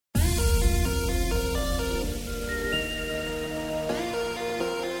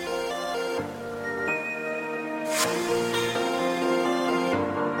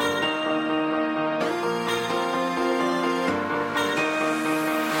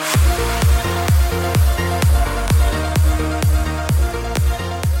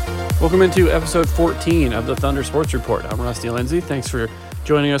Welcome into episode 14 of the Thunder Sports Report. I'm Rusty Lindsay. Thanks for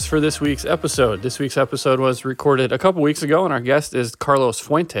joining us for this week's episode. This week's episode was recorded a couple weeks ago, and our guest is Carlos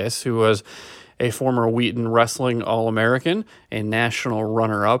Fuentes, who was a former Wheaton Wrestling All-American, a national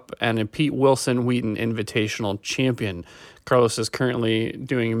runner-up, and a Pete Wilson Wheaton Invitational champion. Carlos is currently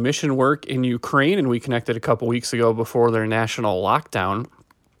doing mission work in Ukraine, and we connected a couple weeks ago before their national lockdown.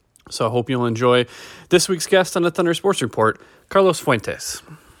 So I hope you'll enjoy this week's guest on the Thunder Sports Report, Carlos Fuentes.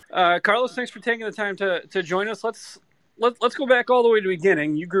 Carlos, thanks for taking the time to join us. Let's go back all the way to the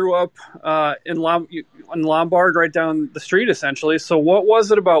beginning. You grew up in Lombard, right down the street, essentially. So what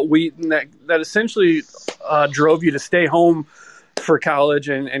was it about Wheaton that essentially drove you to stay home for college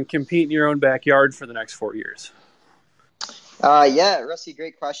and compete in your own backyard for the next 4 years? Yeah, Rusty,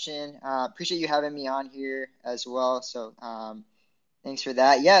 great question. Appreciate you having me on here as well. So thanks for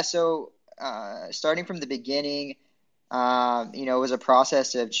that. Yeah, so starting from the beginning, it was a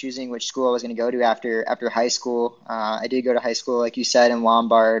process of choosing which school I was going to go to after high school. I did go to high school, like you said, in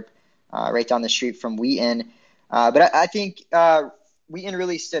Lombard, right down the street from Wheaton. But I think Wheaton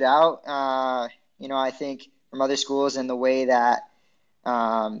really stood out, I think from other schools in the way that,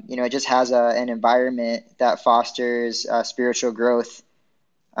 it just has an environment that fosters spiritual growth.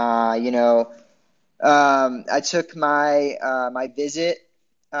 I took my visit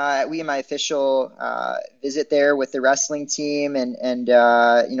at Wheaton, my official visit there with the wrestling team, and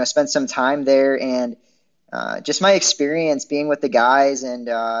spent some time there, and just my experience being with the guys, and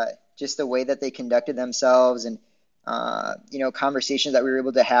just the way that they conducted themselves, and conversations that we were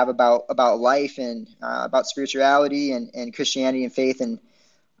able to have about life and about spirituality and Christianity and faith, and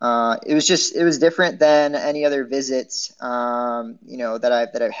it was different than any other visits that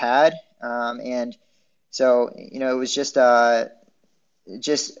I've had, and so it was just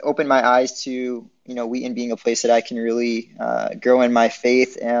opened my eyes to Wheaton being a place that I can really grow in my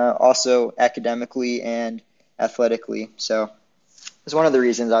faith, also academically and athletically. So it's one of the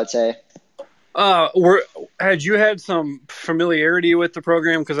reasons I would say. Had you had some familiarity with the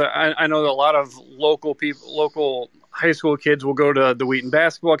program? Because I know that a lot of local high school kids will go to the Wheaton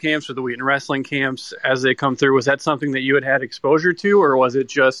basketball camps or the Wheaton wrestling camps as they come through. Was that something that you had exposure to, or was it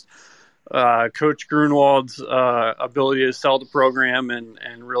just Coach Grunwald's ability to sell the program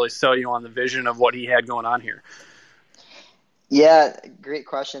and really sell you on the vision of what he had going on here? Yeah, great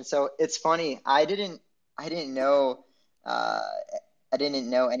question. So it's funny. I didn't know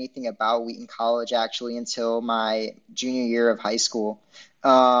anything about Wheaton College actually until my junior year of high school.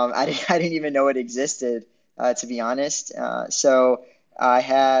 I didn't even know it existed, to be honest. So I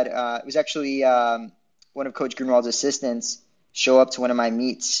had it was actually one of Coach Grunwald's assistants show up to one of my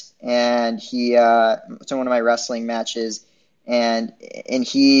meets, and he to one of my wrestling matches, and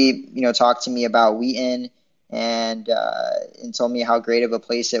he talked to me about Wheaton and told me how great of a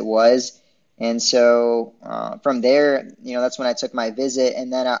place it was. And so from there, that's when I took my visit.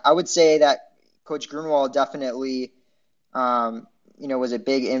 And then I would say that Coach Grunwald definitely was a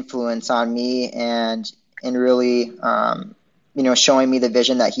big influence on me, and really showing me the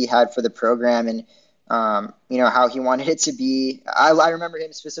vision that he had for the program, and how he wanted it to be. I remember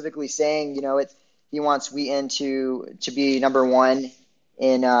him specifically saying, he wants Wheaton to be number one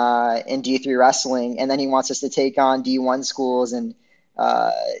in D3 wrestling, and then he wants us to take on D1 schools, and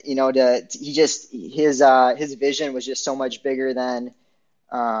his vision was just so much bigger than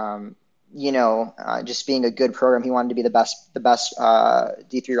just being a good program. He wanted to be the best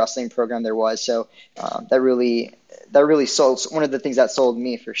D3 wrestling program there was. So that really sold, one of the things that sold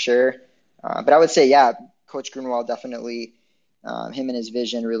me for sure. But I would say, yeah, Coach Grunwald definitely, him and his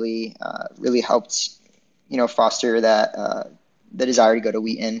vision really helped, foster that the desire to go to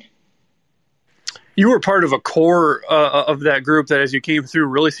Wheaton. You were part of a core of that group that, as you came through,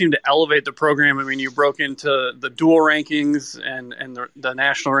 really seemed to elevate the program. I mean, you broke into the dual rankings and the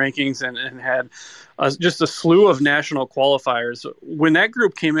national rankings, and had just a slew of national qualifiers. When that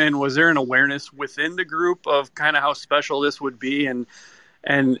group came in, was there an awareness within the group of kind of how special this would be? And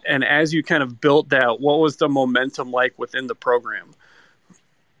as you kind of built that, what was the momentum like within the program?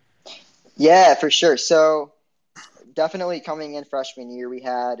 Yeah, for sure. So definitely coming in freshman year, we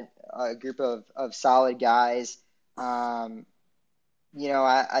had a group of solid guys. I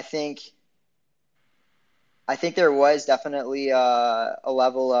think there was definitely a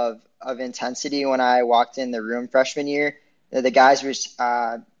level of intensity when I walked in the room freshman year. The guys were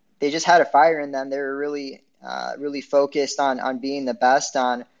they just had a fire in them. They were really focused on being the best,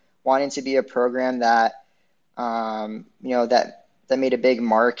 on wanting to be a program that that made a big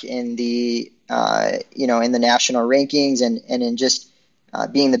mark in the in the national rankings, and in just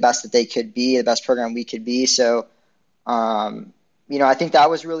being the best that they could be, the best program we could be. So I think that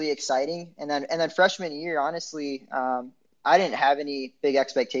was really exciting. And then freshman year, honestly, I didn't have any big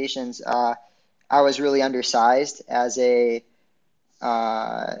expectations. I was really undersized as a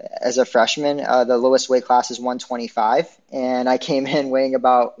freshman. The lowest weight class is 125, and I came in weighing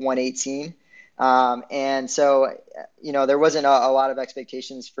about 118. And so, there wasn't a lot of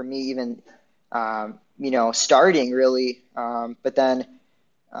expectations for me even, starting really. But then,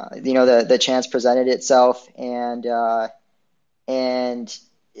 the chance presented itself, and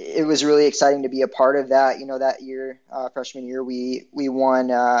it was really exciting to be a part of that. That year, freshman year, we won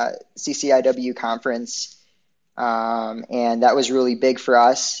CCIW conference, and that was really big for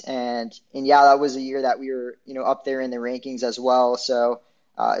us. And yeah, that was a year that we were up there in the rankings as well. So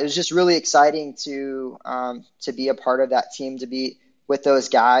it was just really exciting to be a part of that team, to be with those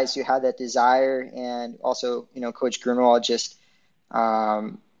guys who had that desire, and also Coach Grunwald just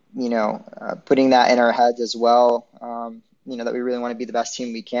putting that in our heads as well. That we really want to be the best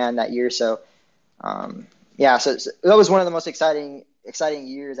team we can that year. So, so that was one of the most exciting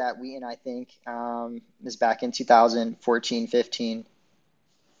years at Wheaton, I think, is back in 2014-15.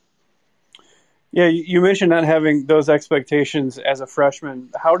 Yeah, you mentioned not having those expectations as a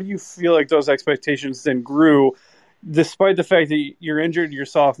freshman. How do you feel like those expectations then grew, despite the fact that you're injured your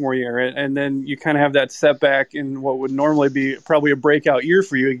sophomore year, and then you kind of have that setback in what would normally be probably a breakout year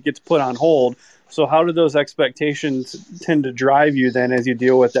for you? It gets put on hold. So how do those expectations tend to drive you then as you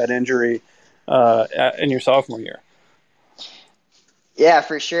deal with that injury in your sophomore year? Yeah,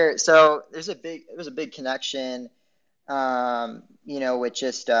 for sure. So there was a big connection, with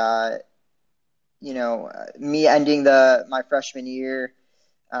just, me ending my freshman year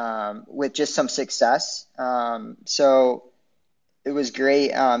with just some success. So it was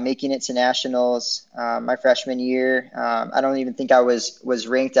great making it to nationals my freshman year. I don't even think I was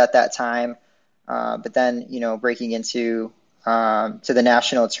ranked at that time. But then, breaking into to the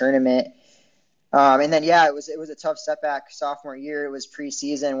national tournament. And then, it was a tough setback sophomore year. It was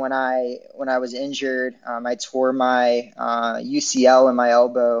preseason when I was injured. I tore my UCL in my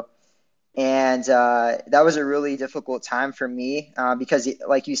elbow. And that was a really difficult time for me because,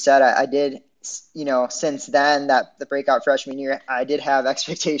 like you said, I did, since then, the breakout freshman year, I did have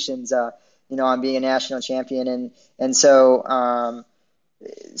expectations, on being a national champion. And so,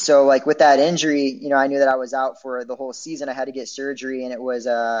 like with that injury, I knew that I was out for the whole season. I had to get surgery, and it was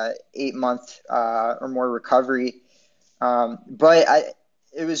a 8-month or more recovery. But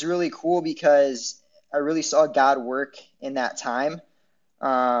it was really cool because I really saw God work in that time.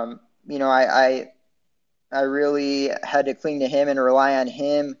 I really had to cling to Him and rely on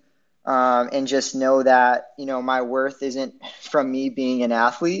Him, and just know that my worth isn't from me being an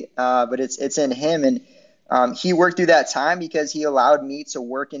athlete, but it's in Him. And He worked through that time because He allowed me to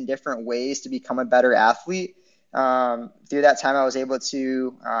work in different ways to become a better athlete. Through that time, I was able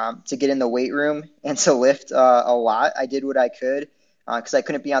to get in the weight room and to lift a lot. I did what I could because I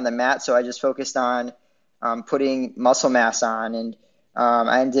couldn't be on the mat, so I just focused on putting muscle mass on. And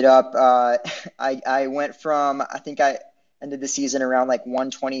I ended up I went from, I think I ended the season around like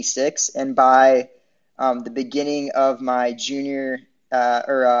 126, and by the beginning of my junior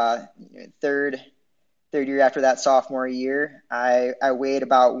third year after that sophomore year, I weighed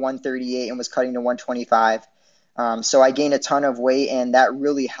about 138 and was cutting to 125. So I gained a ton of weight, and that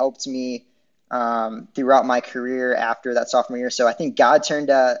really helped me throughout my career after that sophomore year. So I think God turned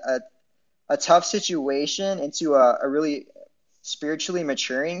a tough situation into a really spiritually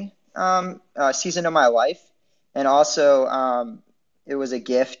maturing season of my life. And also it was a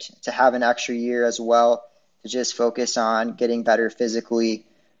gift to have an extra year as well, to just focus on getting better physically.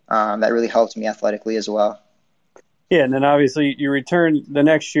 That really helped me athletically as well. Yeah, and then obviously you return the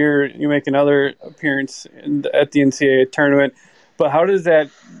next year, you make another appearance at the NCAA tournament. But how does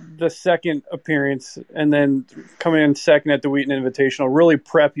the second appearance and then coming in second at the Wheaton Invitational really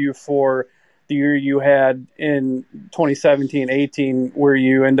prep you for the year you had in 2017-18, where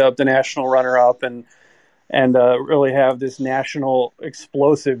you end up the national runner-up and really have this national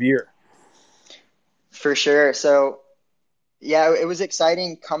explosive year? For sure. So, yeah, it was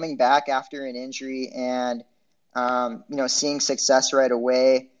exciting coming back after an injury and, seeing success right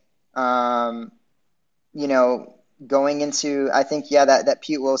away. Going into, I think, that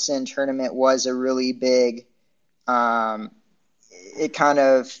Pete Wilson tournament was a really big, it kind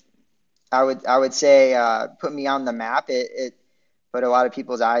of, I would say, put me on the map. It put a lot of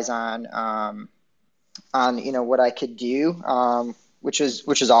people's eyes on what I could do, which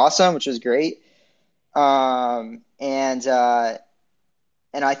was awesome, which was great. And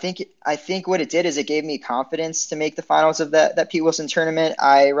and I think what it did is it gave me confidence to make the finals of that Pete Wilson tournament.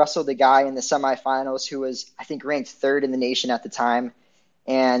 I wrestled a guy in the semifinals who was, I think, ranked third in the nation at the time,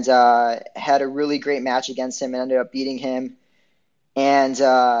 and had a really great match against him and ended up beating him. And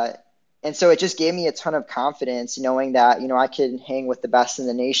so it just gave me a ton of confidence knowing that, I could hang with the best in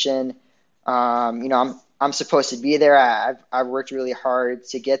the nation. I'm supposed to be there. I've worked really hard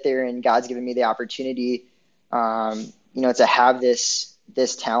to get there, and God's given me the opportunity, to have this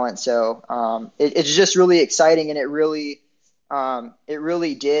talent. So it's just really exciting, and it really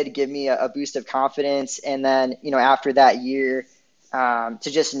did give me a boost of confidence. And then, after that year, to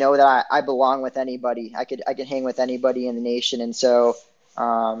just know that I belong with anybody. I could hang with anybody in the nation. And so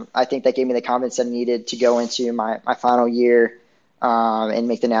I think that gave me the confidence I needed to go into my final year and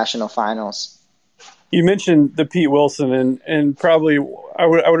make the national finals. You mentioned the Pete Wilson, and probably I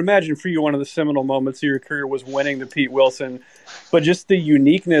would imagine for you one of the seminal moments of your career was winning the Pete Wilson, but just the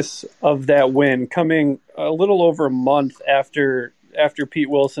uniqueness of that win coming a little over a month after Pete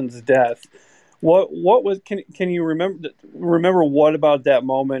Wilson's death. What was can you remember what about that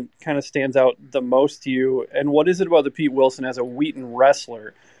moment kind of stands out the most to you, and what is it about the Pete Wilson as a Wheaton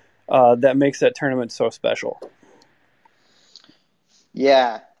wrestler that makes that tournament so special?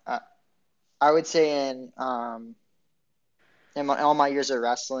 Yeah, I would say in all my years of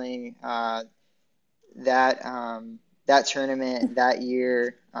wrestling, that tournament that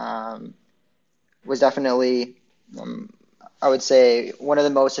year was definitely, I would say, one of the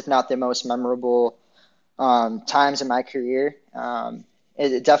most, if not the most memorable times in my career.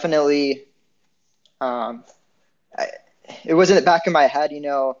 It definitely, it was in the back of my head,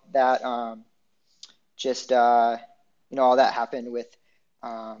 that just, all that happened with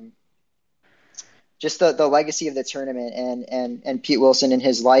just the legacy of the tournament and Pete Wilson and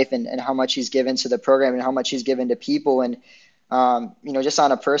his life and how much he's given to the program and how much he's given to people. And, just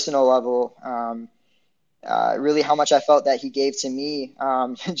on a personal level, really how much I felt that he gave to me,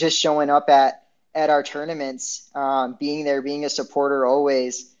 just showing up at our tournaments, being there, being a supporter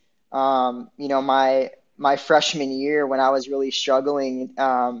always. My freshman year when I was really struggling,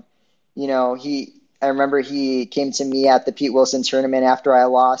 I remember he came to me at the Pete Wilson tournament after I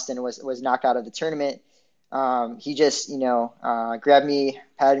lost and was knocked out of the tournament. He just, grabbed me,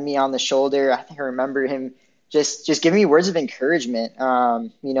 patted me on the shoulder. I think I remember him just giving me words of encouragement,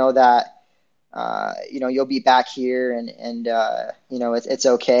 that, you'll be back here and it's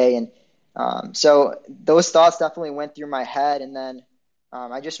okay. And so those thoughts definitely went through my head. And then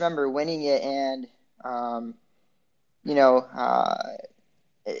I just remember winning it, and,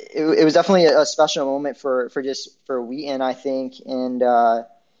 it was definitely a special moment for Wheaton, I think. And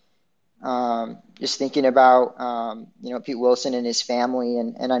just thinking about, Pete Wilson and his family,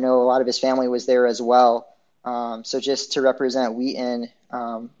 and I know a lot of his family was there as well. So just to represent Wheaton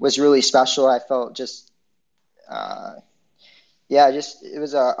was really special. I felt it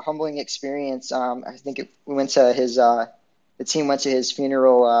was a humbling experience. I think we went to the team went to his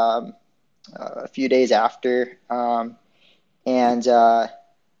funeral a few days after.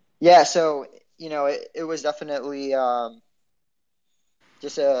 So, it was definitely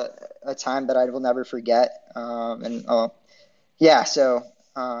just a time that I will never forget. What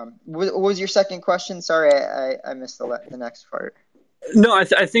was your second question? Sorry, I missed the next part. No,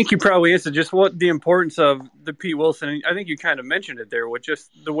 I think you probably answered just what the importance of the Pete Wilson. I think you kind of mentioned it there with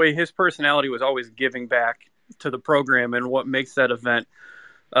just the way his personality was always giving back to the program and what makes that event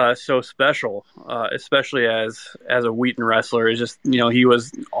so special, especially as a Wheaton wrestler, is just, he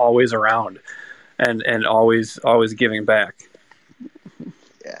was always around and always giving back.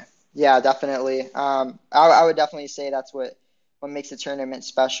 Yeah, definitely. I would definitely say that's what makes the tournament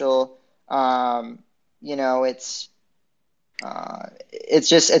special. It's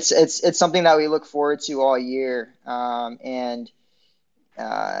something that we look forward to all year.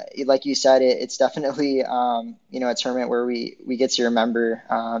 Like you said, it's definitely, a tournament where we get to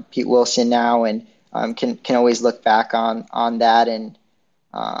remember Pete Wilson now, and can always look back on that. And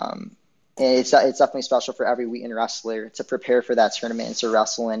it's definitely special for every Wheaton wrestler to prepare for that tournament and to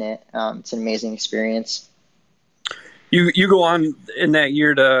wrestle in it. It's an amazing experience. You go on in that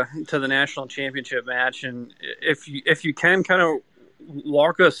year to the national championship match, and if you can kind of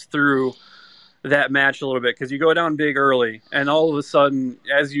walk us through that match a little bit, because you go down big early, and all of a sudden,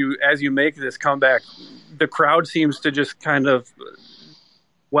 as you make this comeback, the crowd seems to just kind of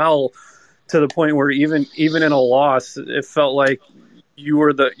to the point where even in a loss, it felt like you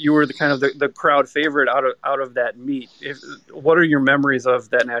were the kind of the crowd favorite out of that meet. What are your memories of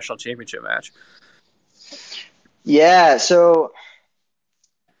that national championship match? Yeah, so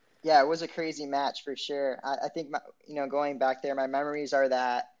Yeah, it was a crazy match for sure. I think going back there, my memories are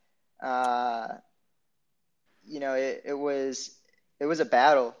that uh, it was a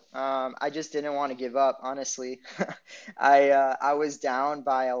battle. I just didn't want to give up, honestly. I was down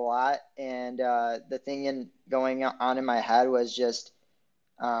by a lot, and the thing going on in my head was just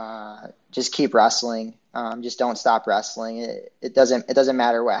keep wrestling. Just don't stop wrestling. It doesn't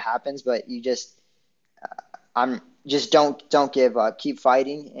matter what happens, but I'm just don't give up. Keep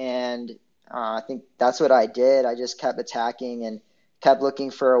fighting, and I think that's what I did. I just kept attacking and kept looking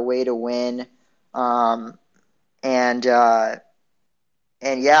for a way to win. Um, and yeah,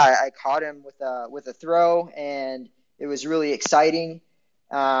 I caught him with a throw, and it was really exciting.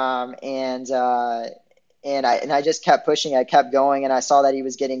 Um, and uh, and I just kept pushing. I kept going, and I saw that he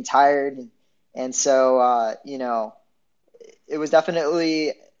was getting tired, and so it was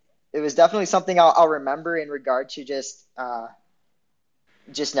definitely something I'll remember in regard to just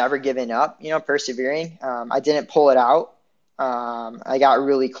never giving up, persevering. I didn't pull it out. I got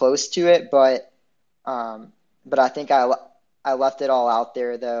really close to it, um, but I think I left it all out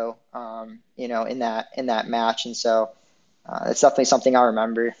there though, in that match, and so it's definitely something I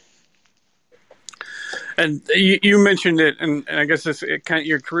remember. And you mentioned it, and I guess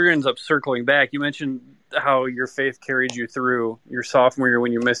your career ends up circling back. You mentioned how your faith carried you through your sophomore year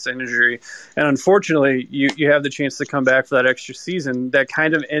when you missed injury, and unfortunately, you have the chance to come back for that extra season. That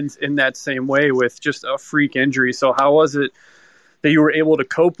kind of ends in that same way with just a freak injury. So how was it that you were able to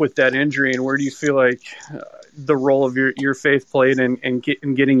cope with that injury, and where do you feel like the role of your faith played in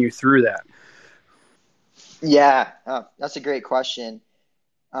getting you through that? Yeah, that's a great question.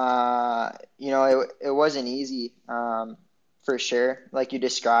 It wasn't easy, for sure. Like you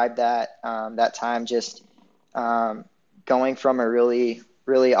described that time, just um, going from a really,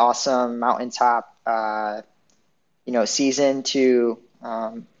 really awesome mountaintop, season to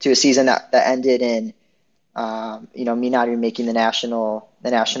a season that ended in, me not even making the national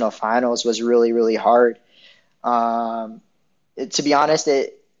finals was really, really hard. To be honest, I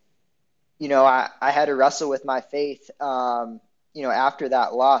had to wrestle with my faith, after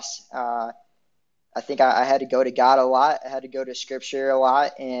that loss. I think I had to go to God a lot. I had to go to Scripture a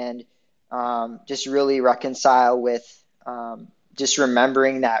lot, and just really reconcile with just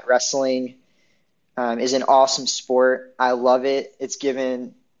remembering that wrestling is an awesome sport. I love it. It's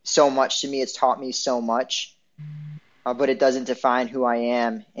given so much to me. It's taught me so much, but it doesn't define who I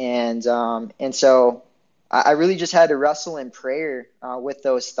am. And so I really just had to wrestle in prayer with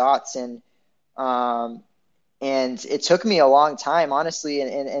those thoughts, um, and it took me a long time, honestly.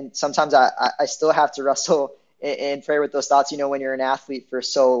 And sometimes I still have to wrestle and pray with those thoughts, when you're an athlete for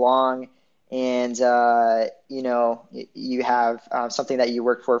so long, and, you have something that you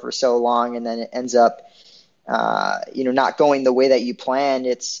worked for so long, and then it ends up, not going the way that you planned.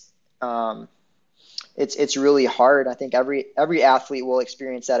 It's really hard. I think every athlete will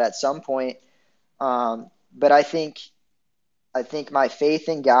experience that at some point. But I think my faith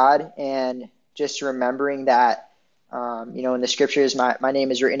in God and just remembering that, in the scriptures, my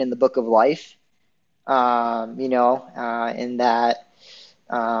name is written in the book of life, and that,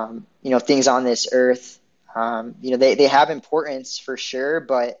 things on this earth, they have importance for sure,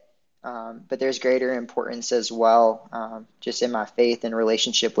 but there's greater importance as well, just in my faith and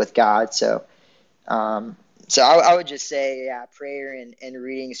relationship with God. So I would just say, yeah, prayer and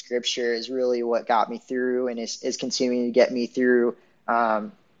reading scripture is really what got me through, and is continuing to get me through,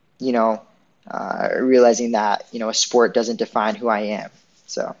 you know, realizing that, a sport doesn't define who I am.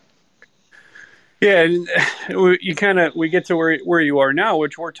 So, Yeah, and we get to where you are now,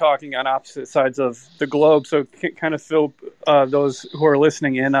 which we're talking on opposite sides of the globe. So kind of fill those who are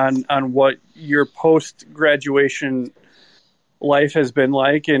listening in on what your post graduation life has been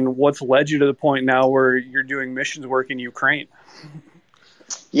like, and what's led you to the point now where you're doing missions work in Ukraine.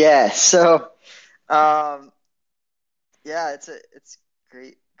 yeah, so, um, yeah, it's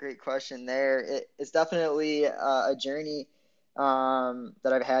great question there. It's definitely a journey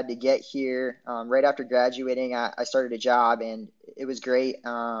that I've had to get here. Right after graduating, I started a job, and it was great.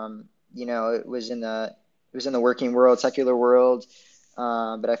 It was in the working world, secular world,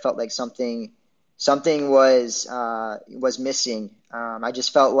 but I felt like something was missing. I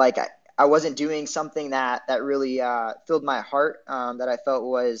just felt like I wasn't doing something that really filled my heart. That I felt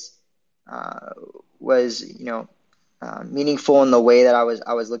uh, was meaningful in the way that I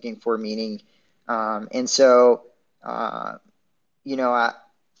was looking for meaning. And so, uh, you know, I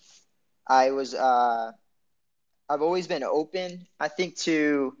I was I've always been open, I think,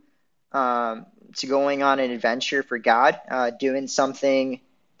 to going on an adventure for God, doing something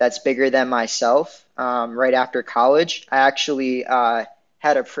that's bigger than myself. Right after college, I actually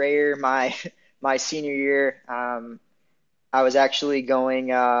had a prayer my my senior year. I was actually going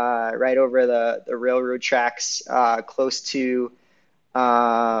right over the railroad tracks close to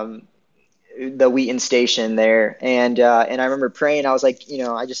um, the Wheaton station there, and I remember praying. I was like,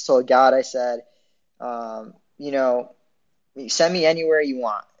 I just told God, I said, um, you know, send me anywhere you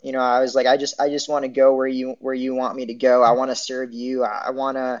want. I was like, I just want to go where you want me to go. I want to serve you. I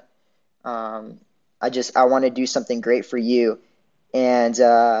want to um, I want to do something great for you. And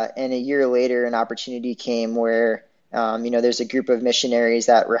a year later, an opportunity came where there's a group of missionaries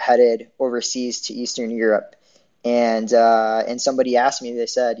that were headed overseas to Eastern Europe, and somebody asked me. They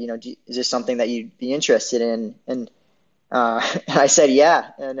said, is this something that you'd be interested in? And I said,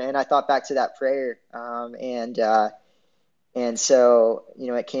 yeah. And I thought back to that prayer, and so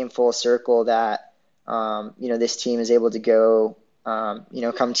it came full circle that this team is able to go,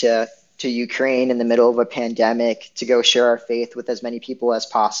 come to Ukraine in the middle of a pandemic to go share our faith with as many people as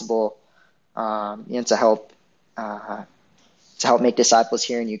possible, to uh, help make disciples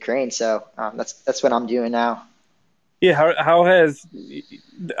here in Ukraine. So that's what I'm doing now. Yeah, how has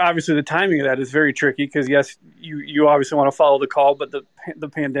obviously the timing of that is very tricky because yes, you obviously want to follow the call, but the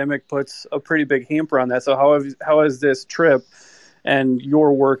pandemic puts a pretty big hamper on that. So how has this trip and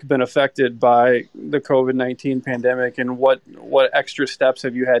your work been affected by the COVID-19 pandemic, and what extra steps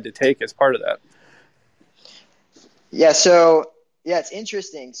have you had to take as part of that? Yeah, so yeah, it's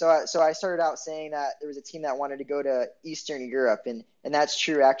interesting. So I started out saying that there was a team that wanted to go to Eastern Europe, and that's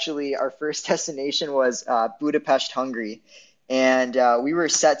true. Actually, our first destination was Budapest, Hungary, and we were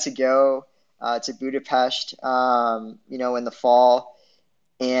set to go to Budapest, in the fall,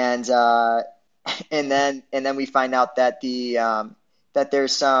 and and then we find out that that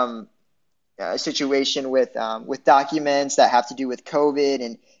there's some situation with documents that have to do with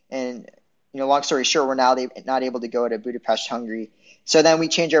COVID, and long story short, we're now not able to go to Budapest, Hungary. So then we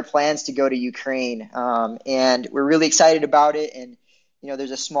change our plans to go to Ukraine, and we're really excited about it. And there's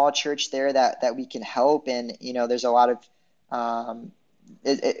a small church there that we can help, and there's a lot of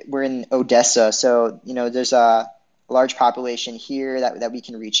we're in Odessa, so there's a large population here that we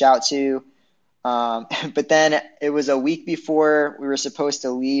can reach out to. But then it was a week before we were supposed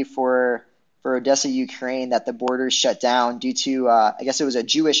to leave for Odessa, Ukraine, that the borders shut down due to I guess it was a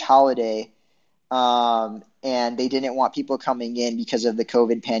Jewish holiday, and they didn't want people coming in because of the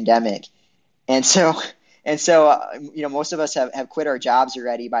COVID pandemic. And so most of us have quit our jobs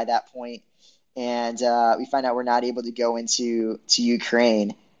already by that point, and we find out we're not able to go to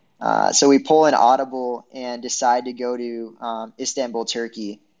Ukraine. So we pull an audible and decide to go to Istanbul,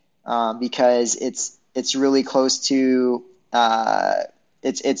 Turkey, because it's really close to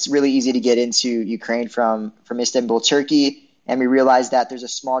it's really easy to get into Ukraine from Istanbul, Turkey, and we realize that there's a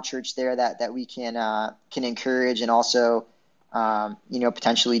small church there that we can encourage, and also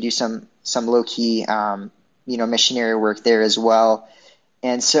potentially do some low key missionary work there as well.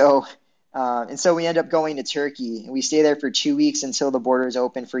 And so we end up going to Turkey, and we stay there for 2 weeks until the borders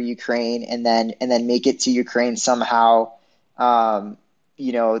open for Ukraine, and then make it to Ukraine somehow.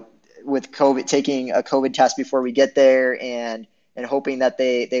 With COVID, taking a COVID test before we get there, and hoping that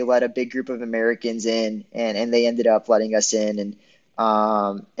they let a big group of Americans in, and they ended up letting us in.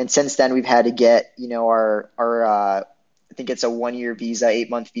 And since then we've had to get our I think it's a 1-year visa,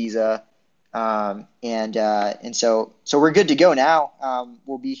 8-month visa, and so we're good to go now.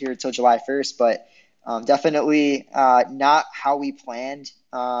 We'll be here till July 1st, but definitely not how we planned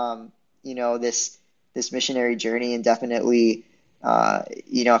this missionary journey, and definitely I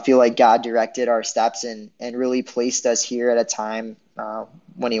feel like God directed our steps, and really placed us here at a time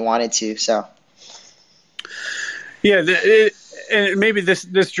when He wanted to. So, yeah, and maybe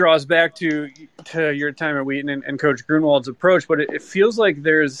this draws back to your time at Wheaton and Coach Grunwald's approach, but it feels like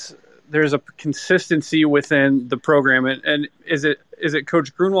there's a consistency within the program, and is it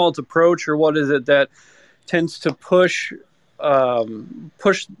Coach Grunwald's approach, or what is it that tends to push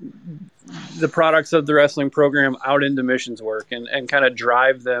the products of the wrestling program out into missions work, and kind of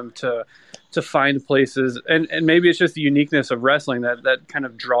drive them to find places, and maybe it's just the uniqueness of wrestling that kind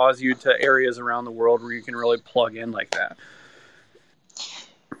of draws you to areas around the world where you can really plug in like that.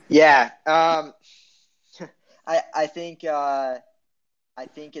 Yeah, I think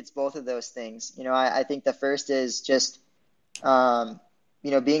it's both of those things. I think the first is just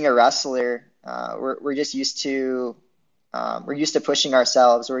being a wrestler. We're just used to pushing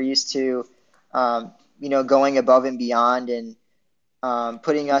ourselves. We're used to going above and beyond, and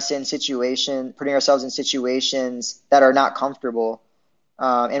putting ourselves in situations that are not comfortable.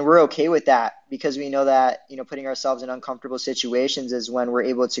 And we're okay with that, because we know that, putting ourselves in uncomfortable situations is when we're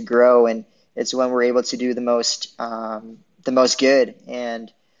able to grow, and it's when we're able to do the most, the most good.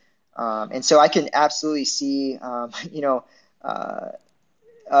 And so I can absolutely see, uh,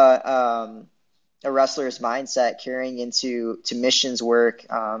 a wrestler's mindset carrying into missions work,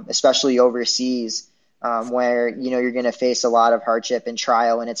 especially overseas, where you're going to face a lot of hardship and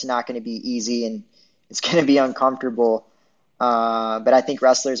trial, and it's not going to be easy and it's going to be uncomfortable. But I think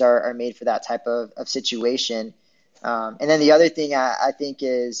wrestlers are made for that type of situation. And then the other thing I think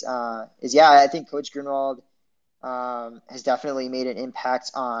is I think Coach Grunwald has definitely made an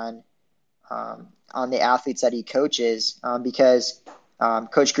impact on the athletes that he coaches, because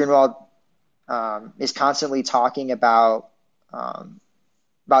Coach Grunwald is constantly talking about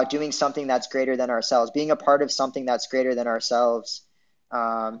doing something that's greater than ourselves, being a part of something that's greater than ourselves.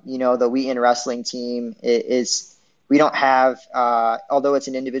 The Wheaton wrestling team is we don't have, although it's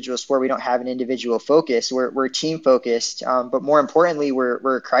an individual sport, we don't have an individual focus. We're team focused, but more importantly,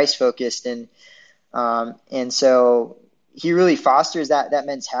 we're Christ focused, and so he really fosters that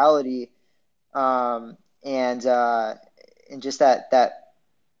mentality, and just that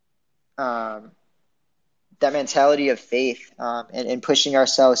mentality of faith, and pushing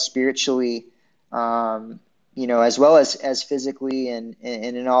ourselves spiritually, as well as physically and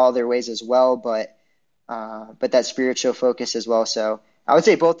in all other ways as well, but that spiritual focus as well. So I would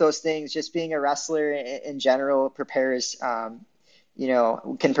say both those things, just being a wrestler in general prepares, can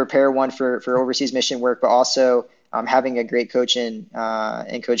prepare one for overseas mission work, but also having a great coach in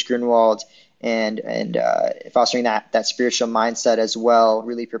Coach Grunwald and fostering that spiritual mindset as well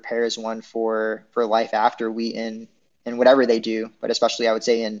really prepares one for life after Wheaton and whatever they do, but especially I would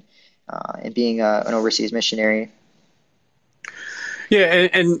say in being an overseas missionary. Yeah,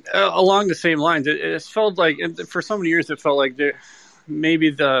 and along the same lines, it felt like for so many years it felt like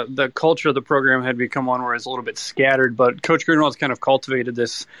maybe the culture of the program had become one where it's a little bit scattered, but Coach Grunwald's kind of cultivated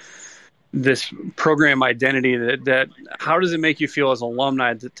this program identity that how does it make you feel as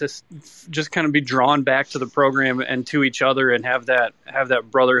alumni to just kind of be drawn back to the program and to each other and have that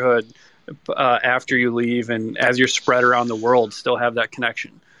brotherhood after you leave, and as you're spread around the world still have that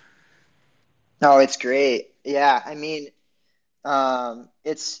connection? No, it's great. Yeah, I mean,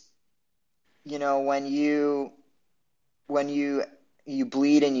 it's when you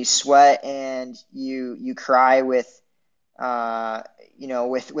bleed and you sweat and you cry with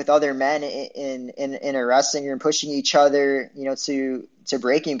with other men in a wrestling room, pushing each other, to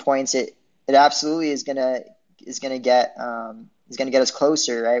breaking points. It absolutely is gonna get us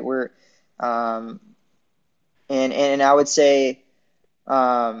closer, right? We're and I would say,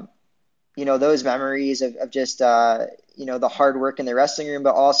 those memories of just the hard work in the wrestling room,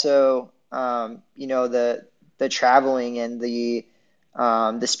 but also the traveling and the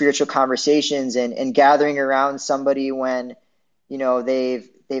spiritual conversations and gathering around somebody when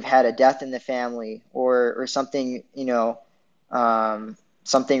they've had a death in the family or something,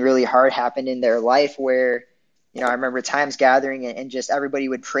 something really hard happened in their life where I remember times gathering and just everybody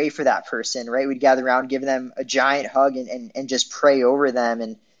would pray for that person, right? We'd gather around, give them a giant hug and just pray over them,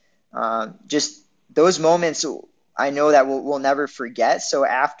 and just those moments I know that we'll never forget. So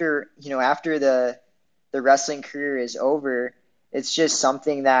after the wrestling career is over, it's just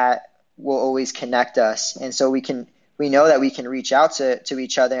something that will always connect us. And so we know that we can reach out to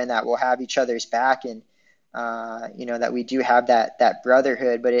each other and that we'll have each other's back, and that we do have that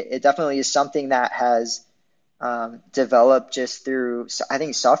brotherhood. But it definitely is something that has developed just through, I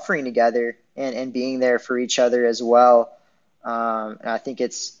think, suffering together and being there for each other as well. And I think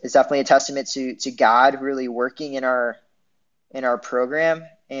it's definitely a testament to God really working in our program,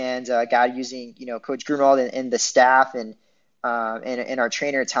 and God using Coach Grunwald and the staff and our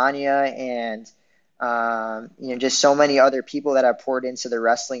trainer Tanya, and just so many other people that have poured into the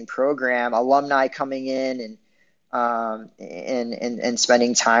wrestling program, alumni coming in and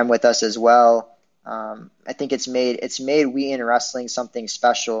spending time with us as well. I think it's made Wheaton wrestling something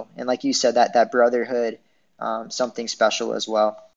special, and like you said, that brotherhood, something special as well.